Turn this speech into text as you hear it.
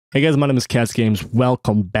Hey guys, my name is Cats Games.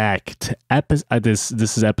 Welcome back to this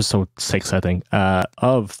is episode 6, I think,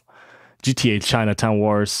 of GTA Chinatown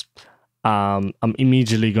Wars. I'm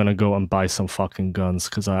immediately gonna go and buy some fucking guns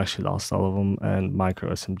because I actually lost all of them, and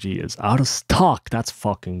micro SMG is out of stock. That's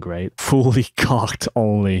fucking great. Fully cocked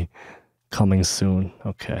only. Coming soon.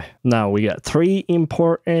 Okay. Now we got 3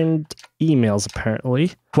 important emails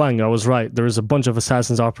apparently. Huang, I was right. There is a bunch of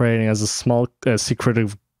assassins operating as a small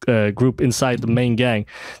secretive group inside the main gang.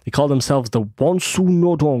 They call themselves the Wonsu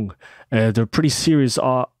Nodong. They're pretty serious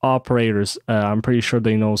operators. I'm pretty sure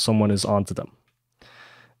they know someone is onto them.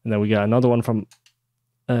 And then we got another one from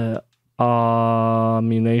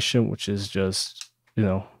Ammunition, which is just, you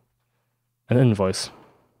know, an invoice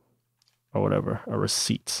or whatever, a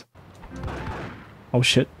receipt. Oh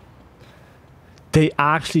shit. They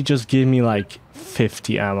actually just gave me like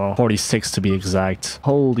 50 ammo, 46 to be exact.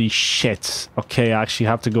 Holy shit. Okay, I actually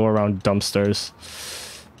have to go around dumpsters.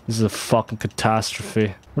 This is a fucking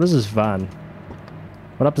catastrophe. What is this van?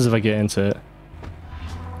 What happens if I get into it?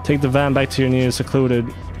 Take the van back to your nearest secluded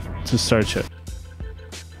to search it.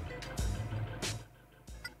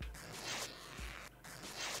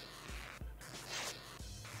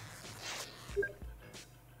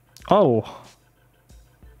 Oh.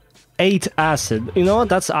 8 acid. You know what?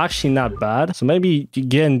 That's actually not bad. So maybe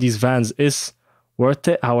getting these vans is worth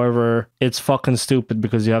it. However, it's fucking stupid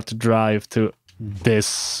because you have to drive to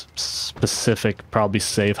this specific, probably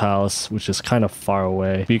safe house, which is kind of far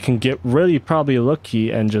away. You can get really probably lucky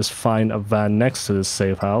and just find a van next to this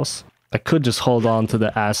safe house. I could just hold on to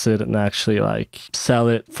the acid and actually like sell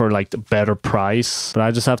it for like the better price. But I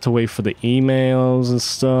just have to wait for the emails and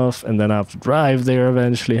stuff. And then I have to drive there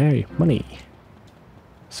eventually. Hey, money.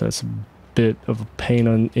 So it's a bit of a pain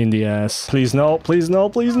in the ass. Please no, please no,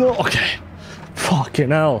 please no. Okay. Fucking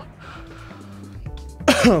hell.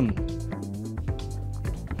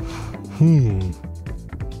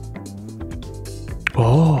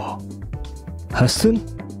 Oh. Heston?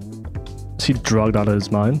 Is he drugged out of his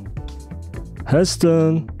mind?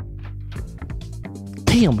 Heston.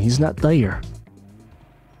 Damn, he's not there.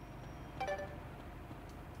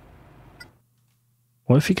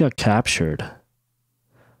 What if he got captured?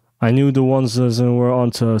 I knew the ones that were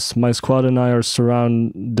onto us. My squad and I are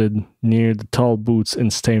surrounded near the tall boots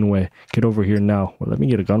in Stainway. Get over here now. Well, let me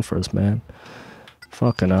get a gun first, man.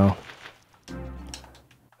 Fucking hell.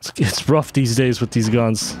 It's rough these days with these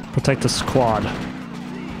guns. Protect the squad.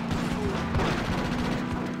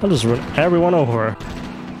 I'll just run everyone over.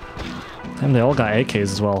 Damn, they all got AKs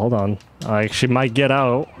as well. Hold on. I actually might get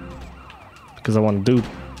out. Because I want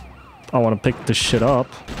to pick this shit up.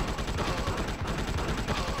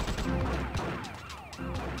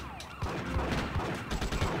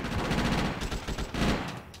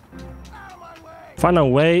 Find a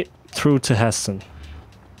way through to Heston.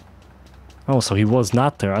 Oh, so he was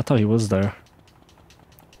not there. I thought he was there.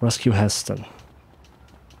 Rescue Heston.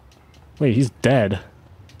 Wait, he's dead.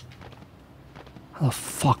 How the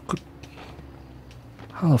fuck?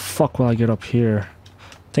 How the fuck will I get up here?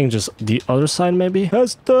 I think just the other side, maybe?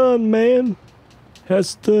 Heston, man!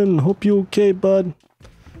 Heston, hope you okay, bud.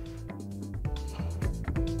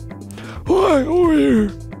 Why, over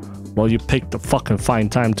here! Well, you picked the fucking fine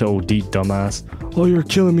time to OD, dumbass. Oh, you're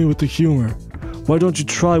killing me with the humor. Why don't you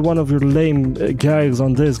try one of your lame gags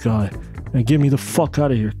on this guy and get me the fuck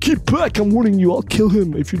out of here? Keep back, I'm warning you, I'll kill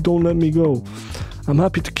him if you don't let me go. I'm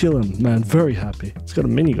happy to kill him, man, very happy. He's got a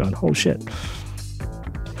minigun, oh shit.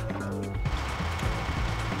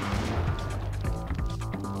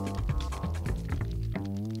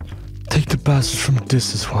 Take the bastard from a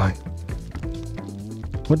distance, why?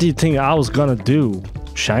 What do you think I was gonna do?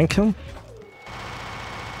 Shank him?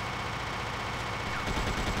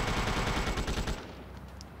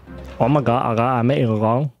 Oh my god, I got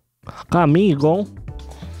amigo. Got amigo.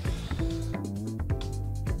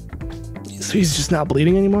 So he's just not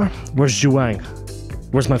bleeding anymore? Where's Zhuang?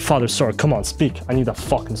 Where's my father's sword? Come on, speak. I need that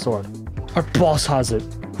fucking sword. Our boss has it.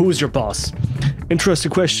 Who is your boss? Interesting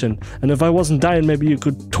question. And if I wasn't dying, maybe you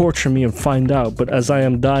could torture me and find out. But as I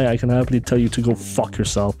am dying, I can happily tell you to go fuck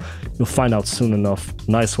yourself. You'll find out soon enough.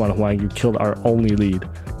 Nice one, Huang. You killed our only lead.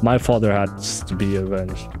 My father had to be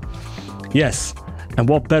avenged. Yes. And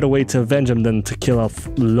what better way to avenge him than to kill a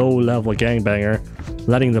low-level gangbanger?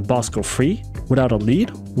 Letting the boss go free? Without a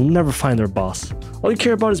lead? We'll never find their boss. All you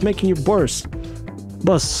care about is making you bust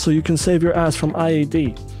so you can save your ass from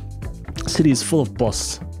IAD. City is full of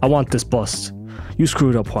busts. I want this bust. You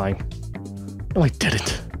screwed up, Huang. No, I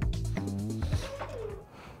didn't.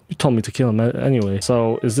 You told me to kill him anyway.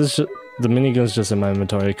 So, is this just... The minigun's just in my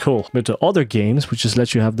inventory. Cool. But the other games, which just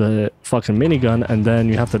let you have the fucking minigun, and then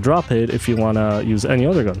you have to drop it if you want to use any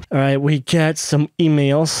other gun. All right, we get some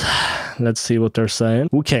emails. Let's see what they're saying.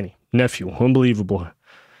 Kenny, nephew, unbelievable.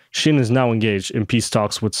 Shin is now engaged in peace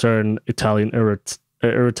talks with certain Italian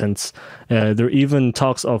irritants. There are even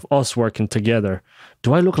talks of us working together.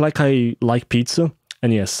 Do I look like I like pizza?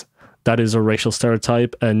 And yes, that is a racial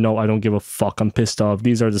stereotype, and no, I don't give a fuck. I'm pissed off.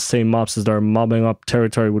 These are the same mobsters that are mobbing up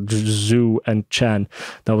territory with Zhu and Chan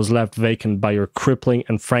that was left vacant by your crippling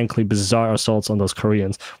and frankly bizarre assaults on those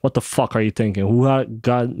Koreans. What the fuck are you thinking? Who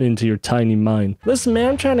got into your tiny mind? Listen, man,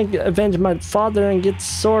 I'm trying to avenge my father and get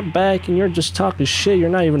sword back, and you're just talking shit. You're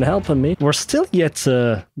not even helping me. We're still yet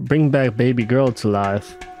to bring back baby girl to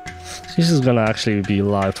life. She's just gonna actually be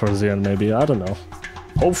alive towards the end, maybe. I don't know.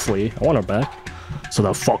 Hopefully. I want her back. So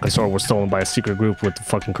that fucking sword was stolen by a secret group with the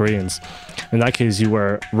fucking Koreans. In that case, you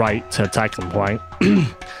were right to attack them, Huang.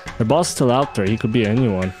 The boss is still out there. He could be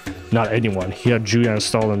anyone. Not anyone. He had Julian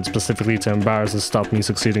stolen specifically to embarrass and stop me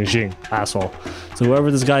succeeding Jing. Asshole. So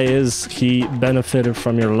whoever this guy is, he benefited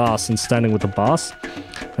from your loss in standing with the boss.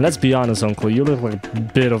 And let's be honest, Uncle. You look like a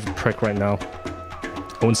bit of a prick right now.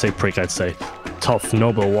 I wouldn't say prick, I'd say tough,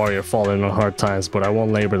 noble warrior falling on hard times, but I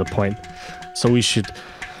won't labor the point.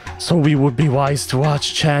 So we would be wise to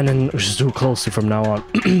watch Chan and Zhu closely from now on.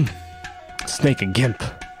 Snake and Gimp.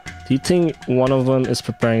 Do you think one of them is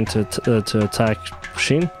preparing to attack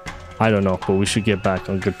Shin? I don't know, but we should get back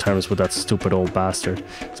on good terms with that stupid old bastard.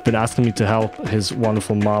 He's been asking me to help his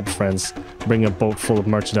wonderful mob friends bring a boat full of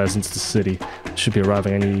merchandise into the city. It should be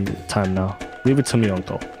arriving any time now. Leave it to me,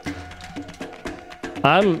 Uncle.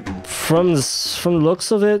 From the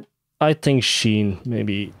looks of it, I think Shin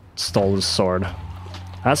maybe stole the sword.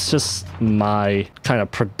 That's just my kind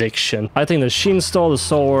of prediction. I think that Shin stole the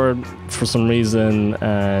sword for some reason,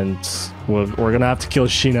 and we're gonna have to kill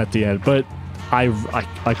Shin at the end. But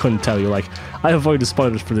I couldn't tell you. Like, I avoided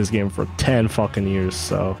spoilers for this game for 10 fucking years,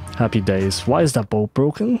 so happy days. Why is that boat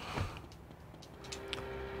broken?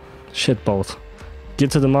 Shit boat.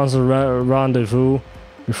 Get to the monster rendezvous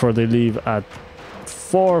before they leave at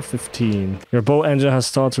 4:15. Your boat engine has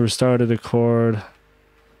stalled to restart the cord.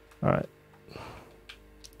 Alright.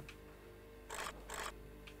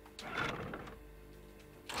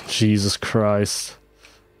 Jesus Christ.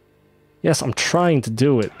 Yes, I'm trying to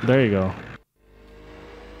do it. There you go.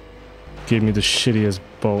 Give me the shittiest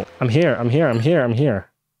boat. I'm here.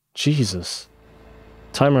 Jesus.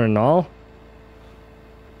 Timer and all?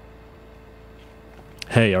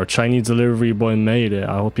 Hey, our Chinese delivery boy made it.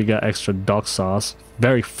 I hope you got extra duck sauce.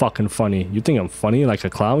 Very fucking funny. You think I'm funny like a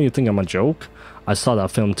clown? You think I'm a joke? I saw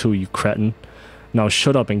that film too, you cretin. Now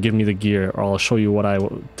shut up and give me the gear, or I'll show you what I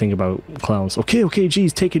think about clowns. Okay,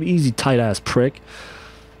 geez, take it easy, tight-ass prick.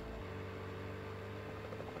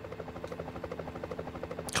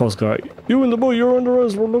 Coast Guard, you and the boy, you're under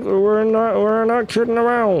us. We're not kidding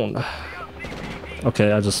around.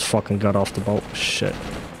 Okay, I just fucking got off the boat. Shit.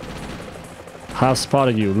 Have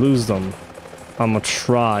spotted you. Lose them. I'ma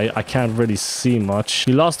try. I can't really see much.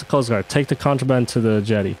 You lost the Coast Guard. Take the contraband to the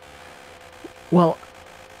jetty. Well,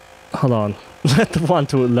 hold on. Let the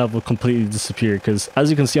 1-2 level completely disappear, because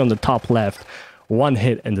as you can see on the top left, one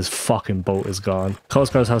hit and this fucking boat is gone.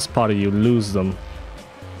 Coast Guards have spotted you. Lose them.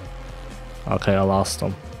 Okay, I lost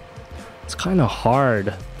them. It's kind of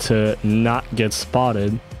hard to not get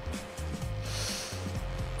spotted.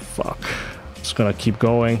 Fuck. Just gonna keep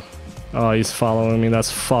going. Oh, he's following me.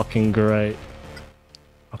 That's fucking great.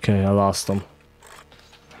 Okay, I lost them.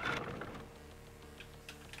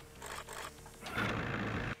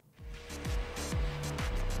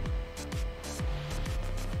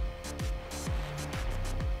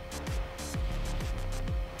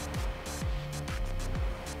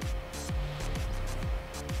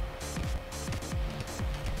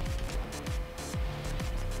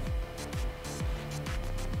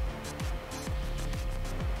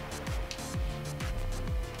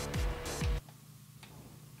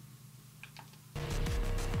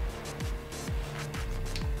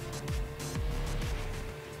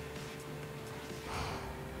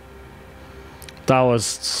 That was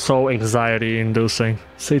so anxiety-inducing.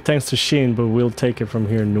 Say thanks to Shin, but we'll take it from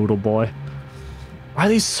here, noodle boy. Why are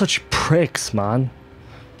these such pricks, man?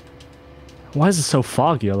 Why is it so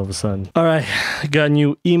foggy all of a sudden? Alright, got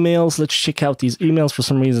new emails. Let's check out these emails. For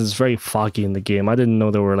some reason, it's very foggy in the game. I didn't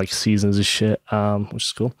know there were like seasons of shit, which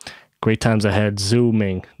is cool. Great times ahead.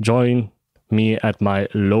 Zooming. Join me at my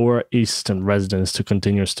Lower Eastern residence to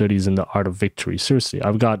continue studies in the art of victory. Seriously,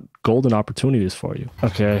 I've got golden opportunities for you.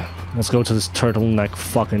 Okay, let's go to this turtleneck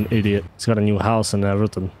fucking idiot. He's got a new house and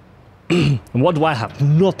everything. And what do I have?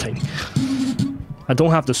 Nothing. I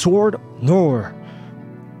don't have the sword, nor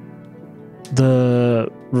the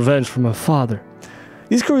revenge for my father.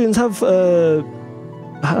 These Koreans have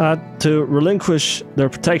had to relinquish their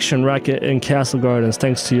protection racket in Castle Gardens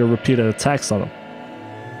thanks to your repeated attacks on them.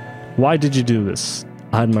 Why did you do this?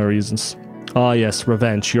 I had my reasons. Ah yes,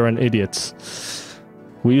 revenge. You're an idiot.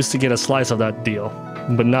 We used to get a slice of that deal,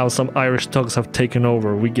 but now some Irish thugs have taken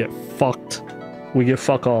over. We get fucked. We get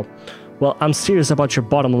fuck all. Well, I'm serious about your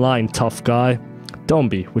bottom line, tough guy. Don't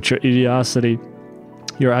be. With your idiocy,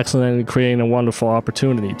 you're accidentally creating a wonderful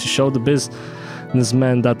opportunity to show the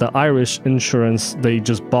businessmen that the Irish insurance they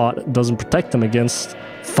just bought doesn't protect them against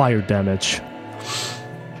fire damage.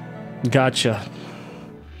 Gotcha.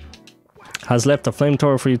 Has left a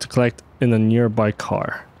flamethrower for you to collect in a nearby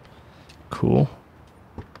car. Cool.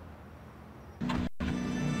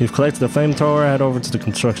 You've collected the flamethrower, head over to the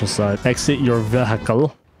construction site. Exit your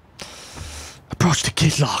vehicle. Approach the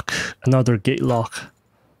gate lock. Another gate lock.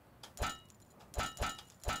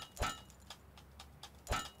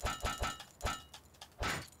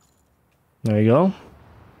 There you go.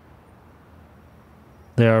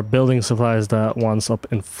 There are building supplies that once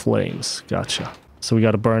up in flames. Gotcha. So we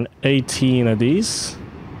gotta burn 18 of these.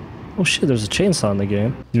 Oh shit, there's a chainsaw in the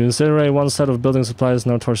game. You incinerate one set of building supplies,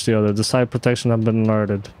 now torch the other. The site protection have been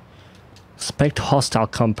alerted. Expect hostile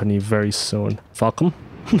company very soon. Fuck them.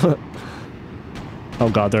 Oh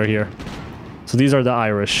god, they're here. So these are the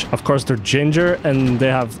Irish. Of course, they're ginger and they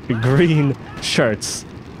have green shirts.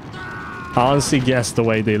 I honestly guessed the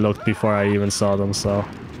way they looked before I even saw them, so...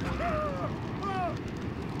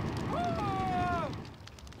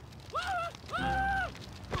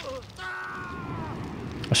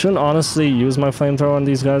 I shouldn't honestly use my flamethrower on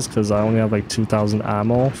these guys because I only have like 2,000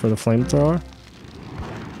 ammo for the flamethrower.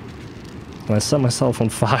 And I set myself on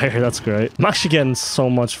fire, that's great. I'm actually getting so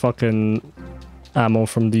much fucking ammo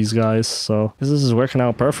from these guys, so this is working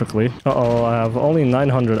out perfectly. Uh-oh, I have only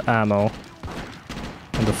 900 ammo.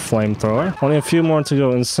 And the flamethrower. Only a few more to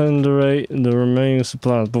go. Incinerate the remaining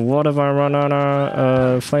supplies. But what if I run out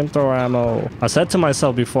of flamethrower ammo? I said to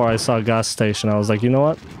myself before I saw a gas station, I was like, you know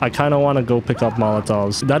what? I kind of want to go pick up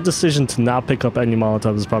Molotovs. That decision to not pick up any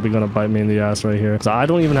Molotovs is probably going to bite me in the ass right here. Because I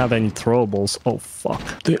don't even have any throwables. Oh, fuck.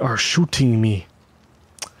 They are shooting me.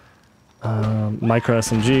 Micro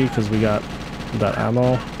SMG, because we got that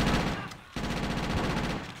ammo.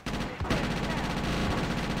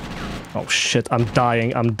 Oh shit, I'm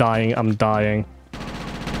dying, I'm dying, I'm dying.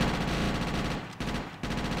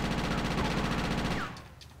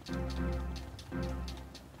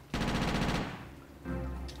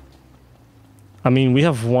 I mean, we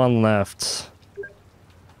have one left.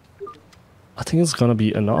 I think it's gonna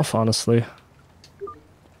be enough, honestly.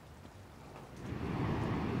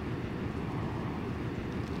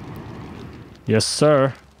 Yes,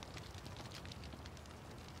 sir.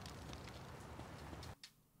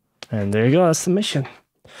 And there you go, that's the mission.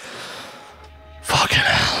 Fucking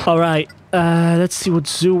hell. Alright, let's see what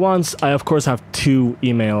Zoo wants. I, of course, have 2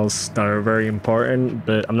 emails that are very important,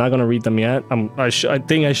 but I'm not gonna read them yet. I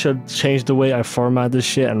think I should change the way I format this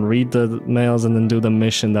shit and read the mails and then do the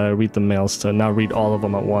mission that I read the mails to, not read all of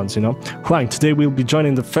them at once, you know? Huang, today we'll be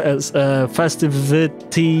joining the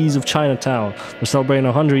festivities of Chinatown. We're celebrating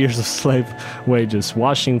 100 years of slave wages,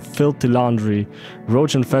 washing filthy laundry,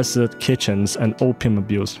 roach-infested kitchens, and opium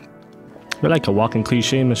abuse. We're like a walking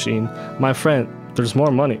cliche machine. My friend, there's more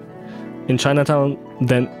money in Chinatown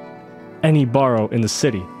than any borough in the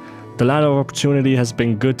city. The land of opportunity has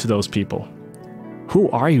been good to those people. Who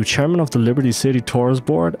are you, chairman of the Liberty City Tourist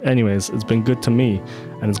Board? Anyways, it's been good to me,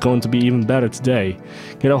 and it's going to be even better today.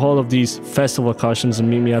 Get a hold of these festival costumes and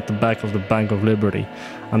meet me at the back of the Bank of Liberty.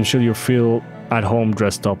 I'm sure you'll feel at home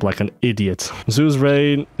dressed up like an idiot. Zoo's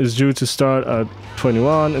raid is due to start at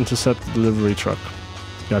 21. Intercept the delivery truck.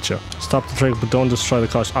 Gotcha. Stop the truck, but don't destroy the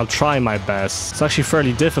costume. I'll try my best. It's actually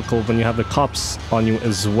fairly difficult when you have the cops on you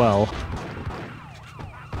as well.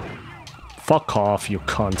 Fuck off, you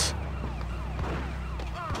cunt.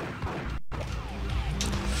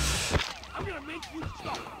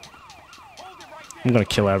 I'm gonna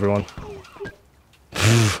kill everyone.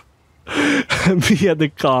 Me and the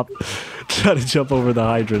cop try to jump over the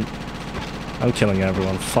hydrant. I'm killing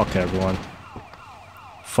everyone. Fuck everyone.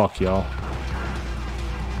 Fuck y'all.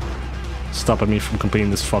 Stopping me from completing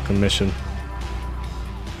this fucking mission.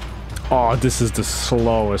 Oh, this is the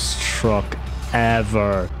slowest truck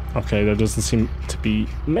ever. Okay, there doesn't seem to be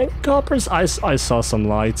many coppers. I saw some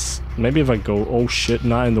lights. Maybe if I go... Oh shit,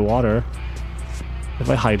 not in the water. If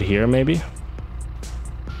I hide here, maybe?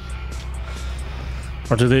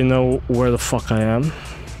 Or do they know where the fuck I am?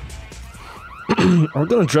 Are we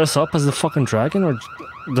gonna dress up as the fucking dragon, or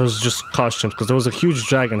there's just costumes? Because there was a huge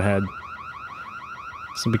dragon head.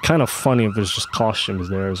 So it'd be kind of funny if there's just costumes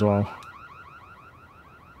there as well.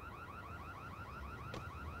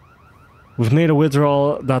 We've made a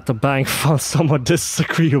withdrawal that the bank found somewhat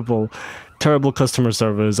disagreeable. Terrible customer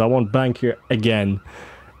service. I won't bank here again.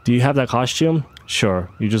 Do you have that costume? Sure.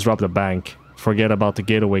 You just robbed the bank. Forget about the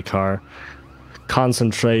getaway car.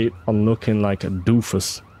 Concentrate on looking like a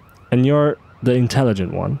doofus. And you're the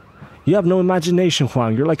intelligent one. You have no imagination,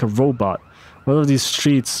 Huang. You're like a robot. All of these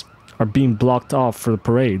streets are being blocked off for the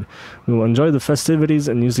parade. We will enjoy the festivities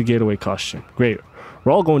and use the getaway costume. Great.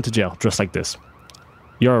 We're all going to jail, dressed like this.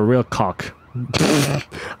 You're a real cock. I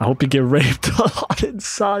hope you get raped a lot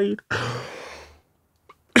inside.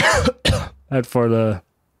 And for the...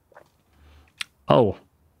 Oh.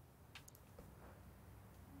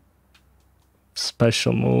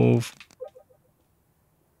 Special move.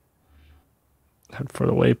 Head for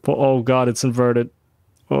the waypoint. Oh god, it's inverted.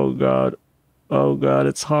 Oh god. Oh god,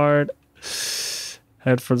 it's hard.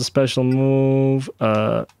 Head for the special move.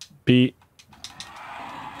 B.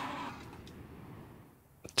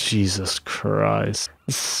 Jesus Christ.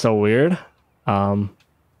 This is so weird.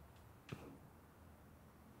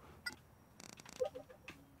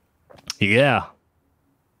 Yeah.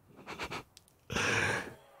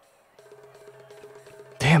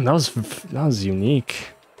 Damn, that was unique.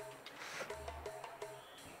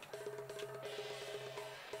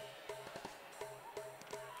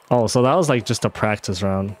 Oh, so that was like just a practice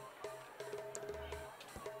round.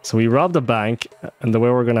 So we robbed the bank, and the way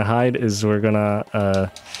we're gonna hide is we're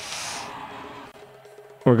gonna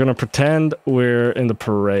pretend we're in the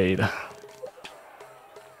parade.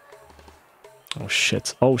 Oh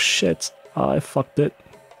shit. Oh shit. I fucked it.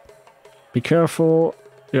 Be careful.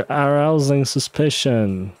 You're arousing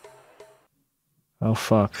suspicion. Oh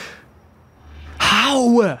fuck. How?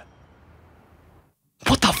 What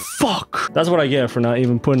the fuck? That's what I get for not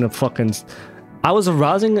even putting a fucking... I was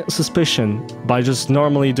arousing suspicion by just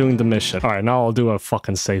normally doing the mission. Alright, now I'll do a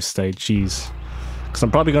fucking safe state. Jeez. Because I'm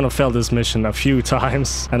probably gonna fail this mission a few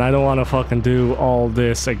times. And I don't want to fucking do all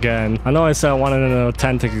this again. I know I said I wanted an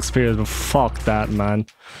authentic experience, but fuck that, man.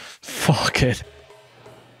 Fuck it.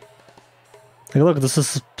 Like, look, the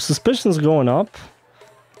suspicion's going up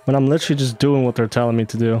when I'm literally just doing what they're telling me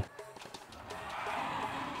to do.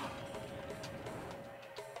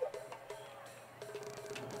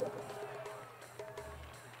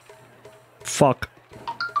 Fuck.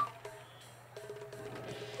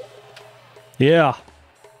 Yeah.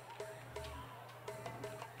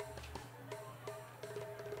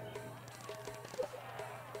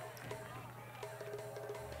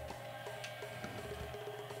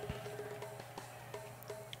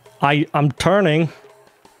 I'm turning.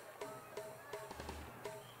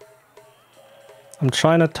 I'm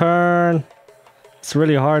trying to turn. It's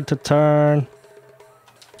really hard to turn.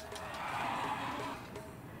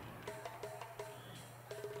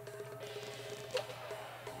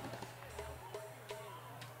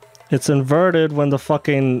 It's inverted when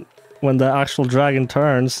the actual dragon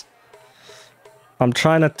turns. I'm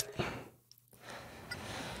trying to...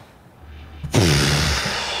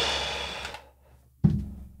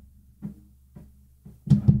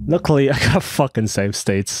 Luckily, I got fucking save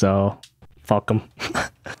states, so fuck them.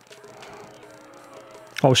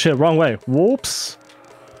 Oh shit, wrong way. Whoops.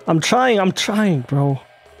 I'm trying, bro.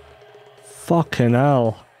 Fucking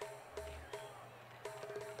hell.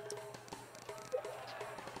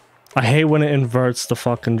 I hate when it inverts the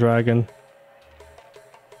fucking dragon.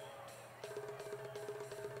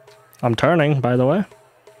 I'm turning, by the way.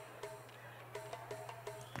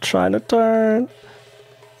 Trying to turn.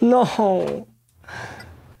 No.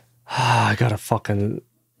 I got a fucking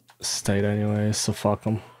state anyway, so fuck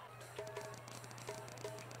them.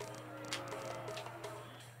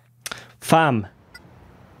 Fam.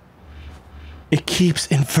 It keeps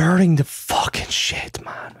inverting the fucking shit,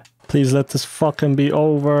 man. Please let this fucking be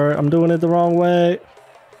over. I'm doing it the wrong way.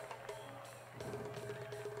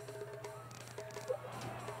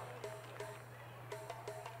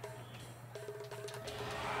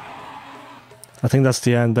 I think that's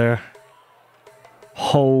the end there.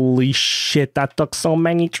 Holy shit, that took so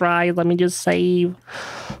many tries. Let me just save.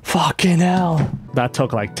 Fucking hell. That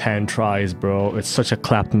took like 10 tries, bro. It's such a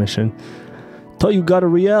clap mission. Thought you got a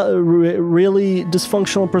really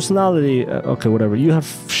dysfunctional personality. Okay, whatever. You have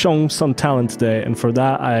shown some talent today, and for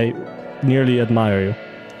that, I nearly admire you.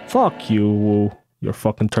 Fuck you, your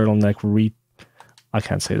fucking turtleneck I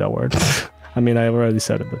can't say that word. I mean, I already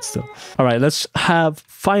said it, but still. All right, let's have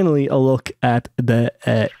finally a look at the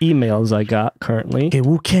emails I got currently. Okay,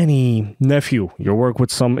 Wu Kenny, nephew, your work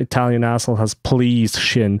with some Italian asshole has pleased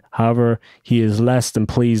Shin. However, he is less than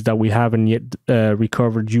pleased that we haven't yet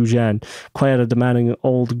recovered Yujan. Quite a demanding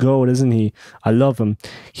old goat, isn't he? I love him.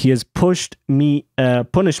 He has punished me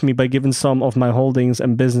by giving some of my holdings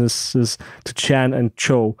and businesses to Chan and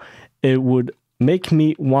Cho. It would make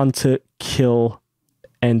me want to kill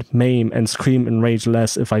and maim and scream and rage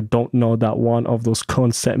less if I don't know that one of those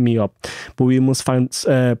cunts set me up. But we must find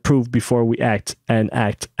proof before we act, and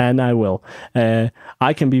I will.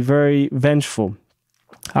 I can be very vengeful.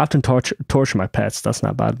 I often torture my pets. That's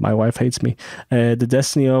not bad. My wife hates me. The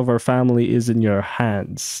destiny of our family is in your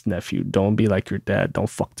hands, nephew. Don't be like your dad. Don't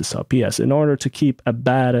fuck this up. Yes, in order to keep a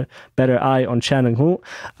better eye on Chan and Hu,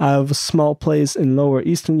 I have a small place in Lower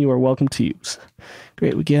Easton you are welcome to use.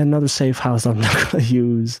 Great, we get another safe house I'm not going to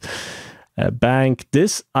use. Bank.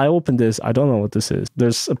 This, I opened this. I don't know what this is.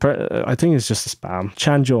 I think it's just a spam.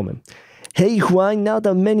 Chan Joman. Hey Huang, now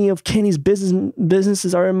that many of Kenny's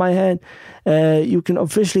businesses are in my hand, you can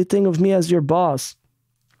officially think of me as your boss.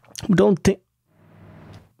 Don't think...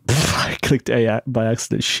 I clicked A by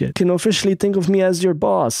accident, shit. Can officially think of me as your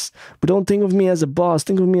boss, but don't think of me as a boss.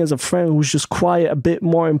 Think of me as a friend who's just quiet, a bit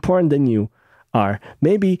more important than you are.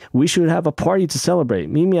 Maybe we should have a party to celebrate.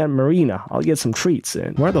 Meet me at Marina. I'll get some treats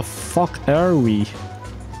in. Where the fuck are we?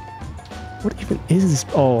 What even is this?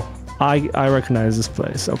 Oh... I recognize this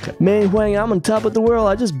place. Okay. Man, Huang, I'm on top of the world.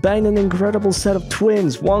 I just banged an incredible set of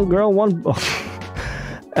twins. One girl, one...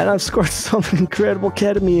 and I've scored some incredible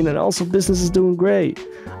ketamine, and also business is doing great.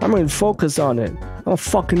 I'm going to focus on it. I'm a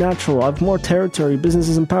fucking natural. I have more territory, business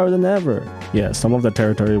is in power than ever. Yeah, some of the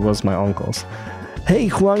territory was my uncle's. Hey,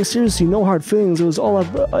 Huang, seriously, no hard feelings. It was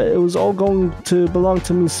all going to belong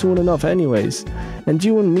to me soon enough anyways. And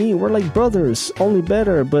you and me, we're like brothers, only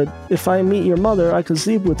better. But if I meet your mother, I could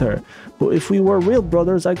sleep with her. But if we were real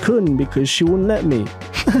brothers, I couldn't because she wouldn't let me.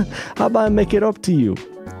 How about I make it up to you?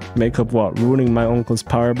 Make up what? Ruining my uncle's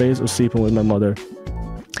power base or sleeping with my mother?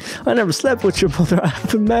 I never slept with your mother. I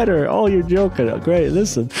haven't met her. Oh, you're joking. Great,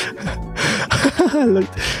 listen.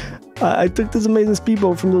 I took this amazing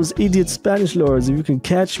speedboat from those idiot Spanish lords. If you can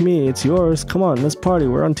catch me, it's yours. Come on, let's party.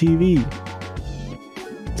 We're on TV.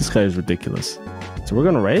 This guy is ridiculous. So we're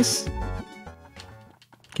gonna race?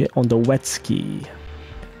 Get on the wet ski.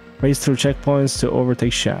 Race through checkpoints to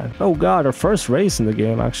overtake Shan. Oh god, our first race in the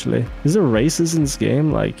game, actually. Is there races in this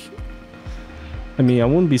game? Like... I mean, I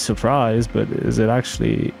wouldn't be surprised, but is it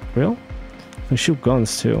actually real? I shoot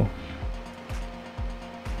guns, too.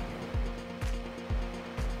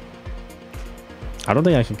 I don't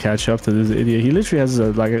think I can catch up to this idiot. He literally has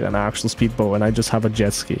like an actual speedboat and I just have a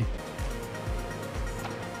jet ski.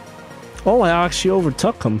 Oh, I actually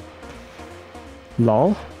overtook him.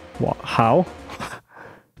 Lol. What? How?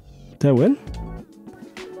 Did I win?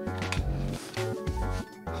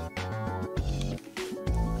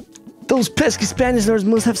 Those pesky Spanish lords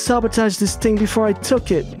must have sabotaged this thing before I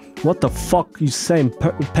took it. What the fuck you saying,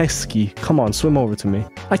 pesky? Come on, swim over to me.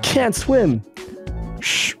 I can't swim.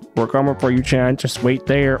 Shh. We're coming for you, Chan. Just wait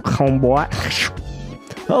there, homeboy.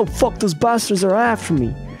 Oh, fuck, those bastards are after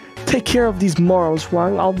me. Take care of these morons,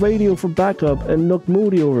 Huang. I'll radio for backup and look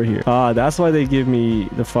moody over here. Ah, that's why they give me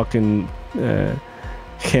the fucking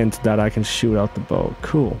hint that I can shoot out the boat.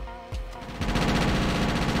 Cool.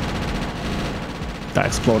 That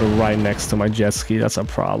exploded right next to my jet ski. That's a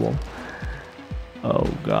problem. Oh,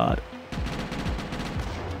 God.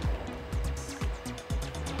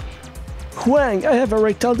 Huang, I have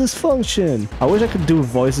erectile dysfunction. I wish I could do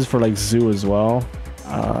voices for like Zoo as well.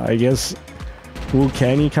 I guess Wu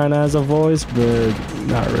Kenny kind of has a voice, but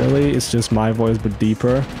not really. It's just my voice, but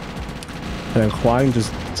deeper. And then Huang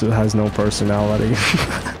just has no personality.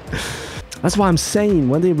 That's why I'm saying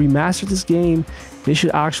when they remaster this game, they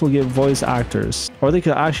should actually get voice actors. Or they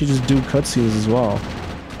could actually just do cutscenes as well.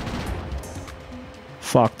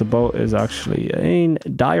 Fuck, the boat is actually in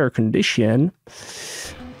dire condition.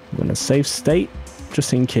 I'm in a safe state,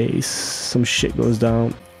 just in case some shit goes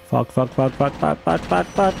down. Fuck. Get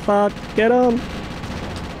him!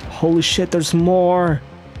 Holy shit, there's more!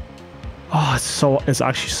 Oh, it's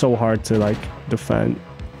actually so hard to, like, defend.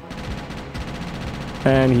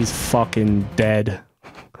 And he's fucking dead.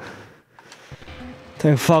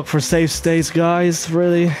 Thank fuck for safe states, guys,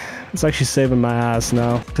 really. It's actually saving my ass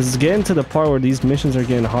now. Because it's getting to the part where these missions are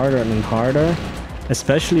getting harder and harder.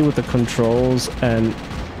 Especially with the controls and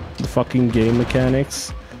the fucking game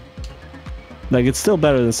mechanics. Like, it's still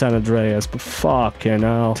better than San Andreas, but fucking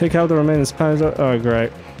hell. Take out the remaining Spanish. Oh,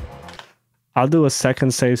 great. I'll do a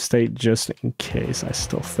second save state just in case I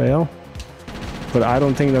still fail. But I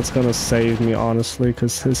don't think that's gonna save me, honestly,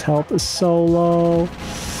 because his health is so low.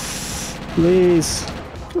 Please.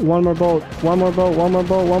 One more boat. One more boat. One more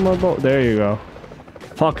boat. One more boat. There you go.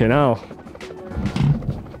 Fucking hell.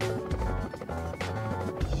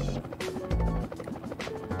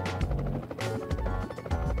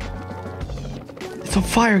 It's on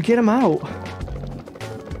fire. Get him out.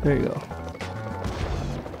 There you go.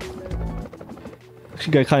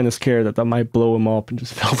 Actually got kind of scared that might blow him up and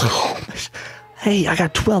just fell the whole mission. Hey, I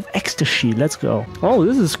got 12 ecstasy. Let's go. Oh,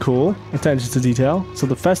 this is cool. Attention to detail. So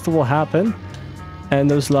the festival happened and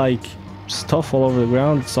there's like stuff all over the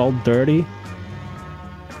ground. It's all dirty.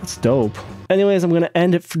 That's dope. Anyways, I'm going to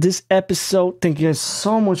end it for this episode. Thank you guys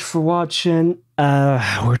so much for watching.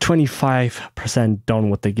 We're 25% done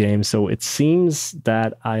with the game. So it seems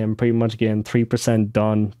that I am pretty much getting 3%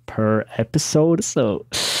 done per episode. So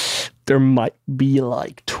there might be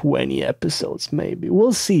like 20 episodes, maybe.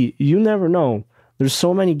 We'll see. You never know. There's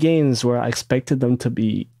so many games where I expected them to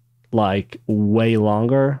be like way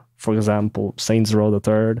longer. For example, Saints Row the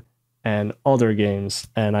Third and other games,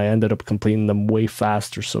 and I ended up completing them way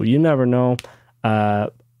faster. So you never know.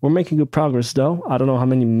 We're making good progress though. I don't know how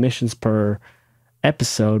many missions per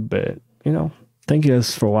episode, but you know, thank you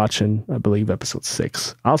guys for watching. I believe episode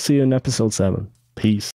 6. I'll see you in episode 7. Peace.